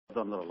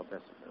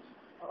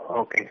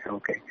Okay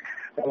okay.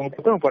 உங்க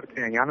புத்தகம்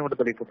படிச்சேன், ஞான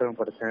விடுதலை புத்தகம்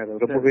படிச்சேன். அது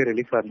ரொம்பவே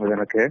ரிலீஃபா இருந்தது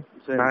எனக்கு.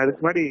 நான்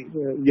இதுக்கு முன்னாடி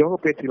யோக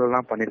பயிற்சிகள்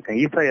எல்லாம் பண்ணிருக்கேன்.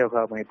 ஈசா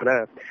யோகா மையத்துல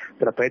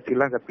சில பயிற்சி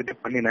எல்லாம் கத்துக்கிட்டு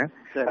பண்ணினேன்.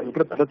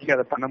 அதுக்கப்புறம் தொடர்ச்சிக்கு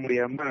அதை பண்ண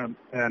முடியாம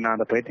நான்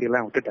அந்த பயிற்சி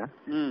எல்லாம் விட்டுட்டேன்.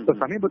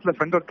 சமீபத்துல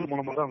ஃப்ரெண்ட் ஒர்க்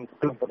மூலமா தான்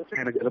புத்தகம்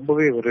படிச்சேன். எனக்கு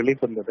ரொம்பவே ஒரு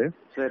ரிலீஃப் இருந்தது.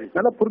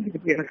 நல்லா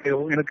புரிஞ்சுக்கிட்டு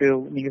எனக்கு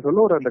நீங்க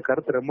சொல்ல ஒரு அந்த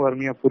கருத்து ரொம்ப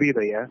அருமையா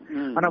புரியுது ஐயா.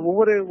 ஆனா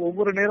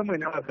ஒவ்வொரு நேரமும்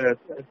என்னால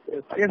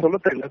சரியா சொல்ல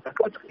தெரியல, தக்க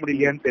வச்சுக்க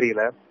முடியலையான்னு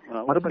தெரியல.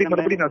 மறுபடியும்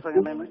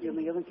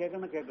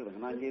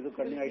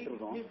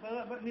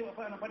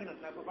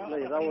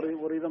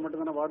ஒரு இதை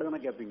மட்டும் தானே வார்டு தானே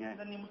கேட்பீங்க.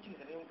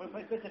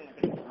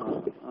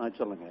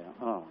 சொல்லுங்க.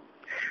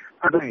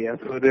 அதான் ஐயா,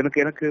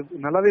 எனக்கு எனக்கு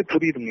நல்லாவே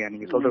புரியுதுங்க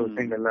நீங்க சொல்ற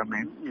விஷயங்கள்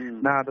எல்லாமே.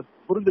 நான் அதை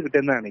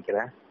புரிஞ்சுக்கிட்டேன்னு தான்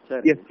நினைக்கிறேன்.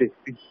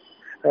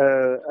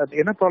 அது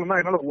என்ன ப்ராப்ளம்னா,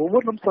 என்னால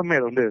ஒவ்வொரு நிமிஷமே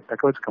அதை வந்து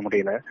தக்க வச்சுக்க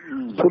முடியல.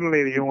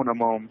 சூழ்நிலையிலையும்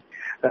நம்ம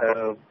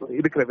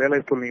இருக்கிற வேலை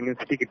சூழ்நிலையும்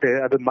சிக்கிக்கிட்டு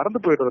அது மறந்து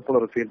போயிடுறது போல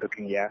ஒரு ஃபீல்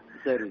இருக்குங்கய்யா.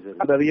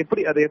 அதை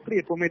எப்படி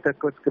எப்பவுமே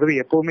தக்க வச்சுக்கிறது,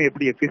 எப்பவுமே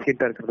எப்படி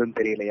எஃபிஷியன்டா இருக்கிறதுன்னு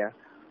தெரியலையா.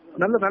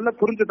 நல்ல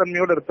புரிஞ்ச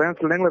தன்மையோட இருப்பேன்.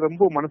 சில நேரங்கள்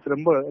ரொம்ப மனசு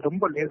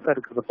ரொம்ப லேசா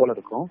இருக்கிறது போல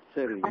இருக்கும்.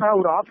 ஆனா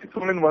ஒரு ஆபீஸ்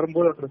சூழ்நிலை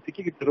வரும்போது அதுல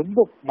சிக்கிக்கிட்டு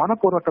ரொம்ப மன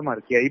போராட்டமா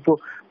இருக்கியா. இப்போ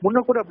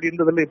முன்ன கூட அப்படி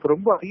இருந்ததில்ல, இப்ப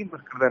ரொம்ப அதிகமா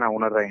இருக்கிறத நான்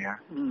உணர்றேன்.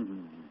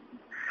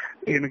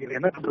 எனக்கு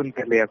என்ன பண்றதுன்னு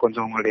தெரியலையா,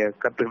 கொஞ்சம் உங்களுடைய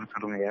கருத்துக்கள்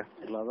சொல்லுங்க.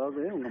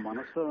 அதாவது உங்க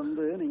மனச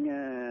வந்து நீங்க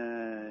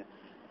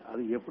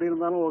அது எப்படி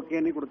இருந்தாலும்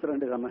ஓகேன்னு கொடுத்துட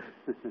வேண்டியதானே.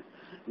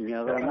 நீங்க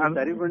அதை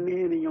சரி பண்ணி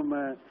நீங்க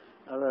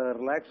அதை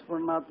ரிலாக்ஸ்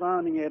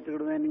பண்ணாதான் நீங்க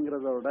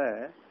ஏற்றுக்கிடுவேங்கிறத விட,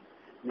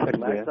 நீங்க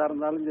ரிலாக்ஸா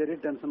இருந்தாலும் சரி,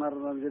 டென்ஷனா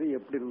இருந்தாலும் சரி,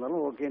 எப்படி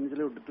இருந்தாலும் ஓகேன்னு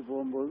சொல்லி விட்டுட்டு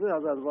போகும்போது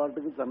அது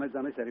பாட்டுக்கு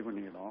தன்னைத்தானே சரி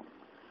பண்ணிக்கிடும்.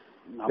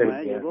 நம்ம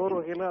ஏதோ ஒரு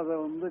வகையில அதை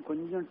வந்து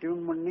கொஞ்சம்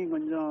டியூன் பண்ணி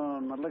கொஞ்சம்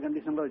நல்ல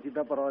கண்டிஷன்ல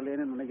வச்சுட்டா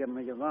பரவாயில்லையேன்னு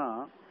நினைக்கிறதான்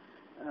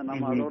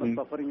நம்ம அதோட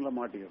சஃபரிங்ல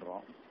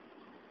மாட்டிக்கிடுறோம்.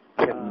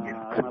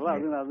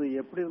 அதனால அது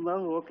எப்படி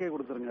இருந்தாலும் ஓகே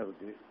கொடுத்துருங்க.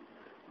 அதுக்கு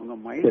உங்க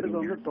மைண்டுக்கு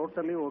வந்து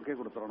டோட்டலி ஓகே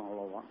கொடுத்துடணும்.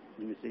 அவ்வளவுதான்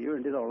நீங்க செய்ய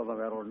வேண்டியது,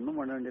 அவ்வளவுதான். வேற ஒன்றும்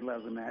பண்ண வேண்டியதில்லை.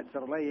 அது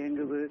நேச்சுரலா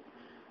இயங்குது,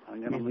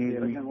 அங்க நம்ம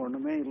இறங்க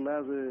ஒண்ணுமே இல்லை.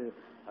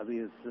 அது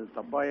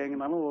தப்பா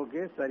இயங்கினாலும்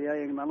ஓகே, சரியா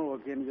இயங்கினாலும்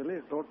ஓகேன்னு சொல்லி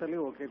டோட்டலி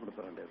ஓகே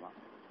கொடுத்துட வேண்டியதுதான்.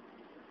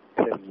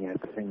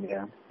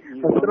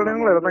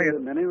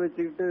 நினைவு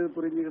வச்சுக்கிட்டு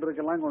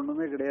புரிஞ்சுக்கிட்டு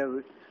ஒண்ணுமே கிடையாது.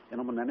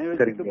 நம்ம நினைவு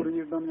வச்சுக்கிட்டு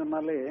புரிஞ்சுக்கிட்டோம்னு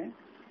சொன்னாலே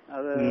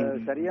அதை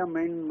சரியா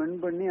மென்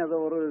பண்ணி அதை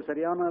ஒரு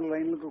சரியான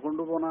லைனுக்கு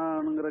கொண்டு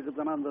போனானுங்கிறதுக்கு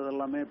தானே அந்த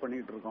எல்லாமே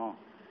பண்ணிட்டு இருக்கோம்.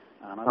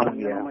 அதனால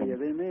நம்ம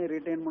எதையுமே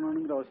ரீட்டைன்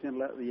பண்ணணுங்கிற அவசியம்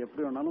இல்லை. அது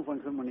எப்படி வேணாலும்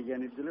ஃபங்க்ஷன்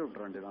பண்ணிக்கான்னு சொல்லி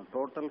விட்டுற வேண்டியதான்.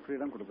 டோட்டல்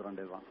ஃப்ரீடம் கொடுத்துட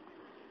வேண்டியதுதான்.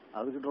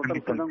 அதுக்கு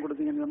டோட்டல் ஃப்ரீடம்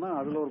கொடுத்தீங்கன்னு சொன்னா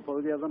அதுல ஒரு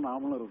பகுதியா தான்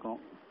நாமளும் இருக்கோம்.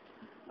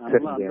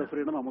 அதனால அந்த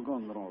ஃப்ரீடம் நமக்கும்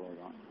வந்துடும்.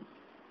 அவ்வளவுதான்.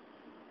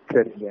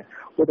 சரிங்க.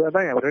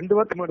 அதான் 2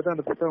 வாரத்துக்கு முன்னாடி தான்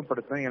அந்த புத்தகம்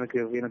படிச்சேன்.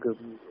 எனக்கு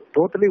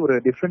டோட்டலி ஒரு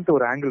டிஃப்ரெண்ட்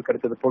ஒரு ஆங்கிள்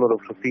கிடைச்சது போல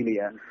ஒரு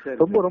ஃபீலியா.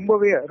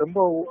 ரொம்பவே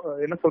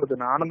என்ன சொல்றது,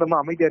 நான்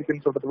ஆனந்தமா அமைதியா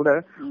இருக்குன்னு சொல்றதை விட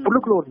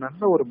உள்ளுக்குள்ள ஒரு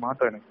நல்ல ஒரு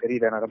மாற்றம் எனக்கு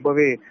தெரியல. நான்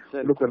ரொம்பவே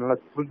உள்ளுக்குள்ள நல்லா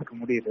புரிஞ்சுக்க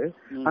முடியுது.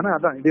 ஆனா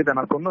அதான் இதே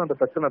நான் சொன்ன அந்த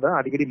பிரச்சனை தான்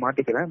அடிக்கடி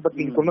மாட்டிக்கிறேன். பட்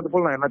நீங்க சொன்னது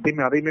போல நான்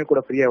எல்லாத்தையுமே அதையுமே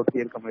கூட ஃப்ரீயா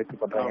வச்சு இருக்க முயற்சி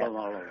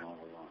பண்றேன்.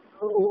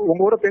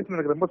 உங்களோட பேசுறது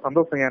எனக்கு ரொம்ப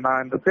சந்தோஷங்க.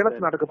 நான் இந்த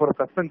சேலத்துல நடக்க போற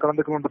சஸ்பெண்ட்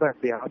கலந்துக்கணும்னு தான்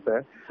எனக்கு ஆசை.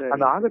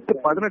 அந்த ஆகஸ்ட்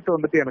 18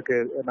 வந்துட்டு எனக்கு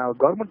நான்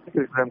கவர்மெண்ட்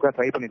எக்ஸாமுக்காக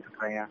ட்ரை பண்ணிட்டு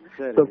இருக்கேன்.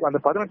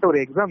 அந்த 18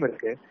 ஒரு எக்ஸாம்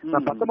இருக்கு.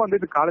 நான்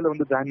 19 காலையில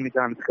வந்து ஜாயின்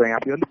பண்ணிக்கலாம் நினைச்சுக்கிறேன்.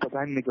 அப்படி வந்து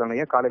ஜாயின்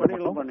பண்ணிக்கலாம் காலையில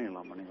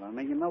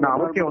நான்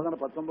அவசியம்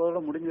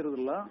 19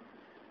 முடிஞ்சிருதுல்ல.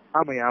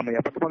 ஆமையா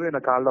 19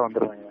 நான் காலைல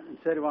வந்துருவேன்.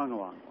 சரி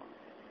வாங்க.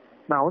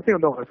 நான் அவசியம்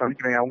வந்து உங்களை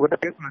சந்திக்கிறேன். உங்ககிட்ட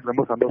பேசுறது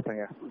ரொம்ப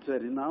சந்தோஷங்க.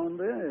 சரி, நான்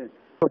வந்து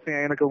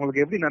எனக்கு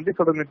உங்களுக்கு எப்படி நன்றி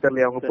சொல்றதுன்னு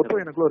தெரியல. அவங்க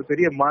புத்தகம் எனக்கு ஒரு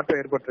பெரிய மாற்றம்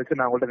ஏற்பட்டிருக்கு.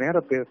 நான் உங்கள்ட்ட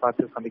நேரம்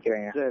பார்த்து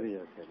சந்திக்கிறேன். சரி,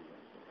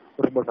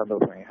 ரொம்ப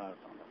சந்தோஷம்.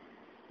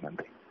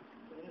 நன்றி.